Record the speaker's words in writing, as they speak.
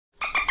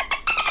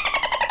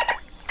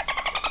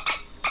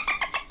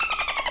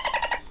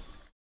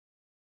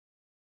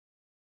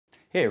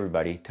Hey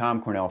everybody,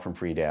 Tom Cornell from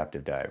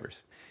Free-Daptive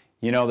Divers.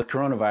 You know, the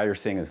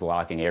coronavirus thing is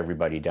locking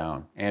everybody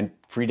down, and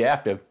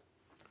Free-Daptive,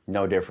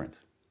 no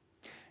difference.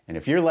 And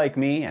if you're like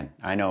me, and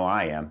I know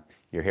I am,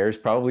 your hair's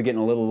probably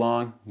getting a little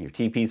long, your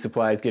TP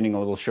supply is getting a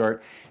little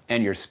short,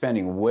 and you're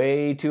spending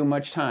way too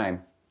much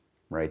time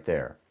right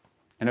there.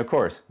 And of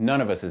course, none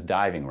of us is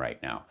diving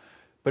right now.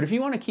 But if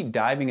you want to keep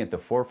diving at the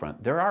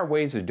forefront, there are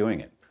ways of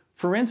doing it.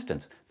 For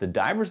instance, the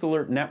Divers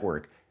Alert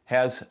Network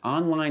has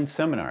online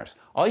seminars.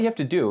 All you have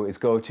to do is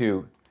go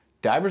to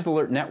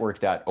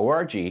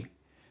diversalertnetwork.org,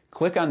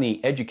 click on the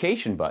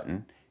education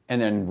button,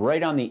 and then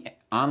right on the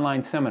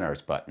online seminars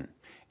button.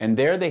 And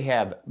there they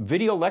have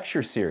video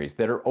lecture series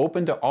that are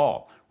open to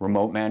all.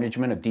 Remote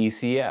management of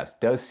DCS,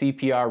 does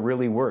CPR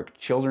really work,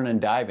 children and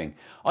diving.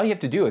 All you have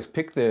to do is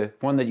pick the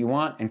one that you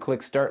want and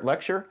click start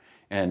lecture,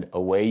 and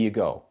away you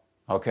go,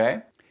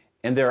 okay?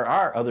 And there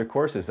are other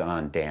courses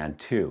on DAN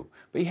too,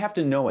 but you have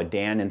to know a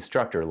DAN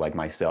instructor like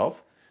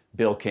myself,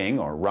 Bill King,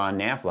 or Ron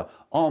Nafla,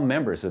 all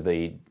members of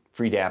the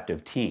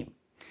Free-Daptive team.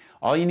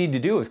 All you need to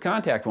do is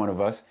contact one of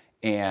us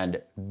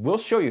and we'll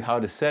show you how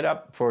to set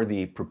up for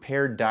the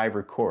Prepared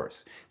Diver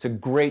course. It's a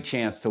great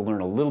chance to learn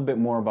a little bit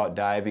more about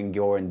diving,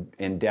 go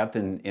in depth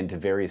into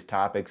various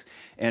topics,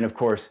 and of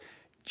course,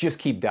 just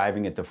keep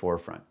diving at the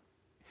forefront.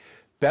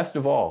 Best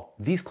of all,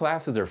 these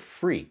classes are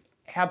free,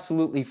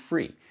 absolutely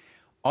free.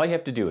 All you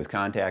have to do is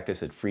contact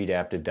us at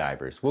Free-Daptive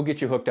Divers. We'll get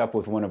you hooked up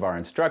with one of our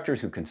instructors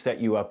who can set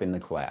you up in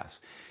the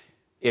class.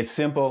 It's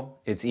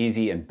simple, it's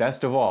easy, and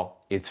best of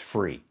all, it's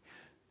free.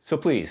 So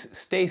please,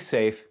 stay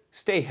safe,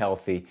 stay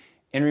healthy,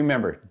 and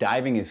remember,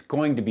 diving is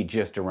going to be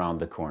just around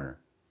the corner.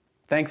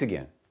 Thanks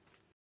again.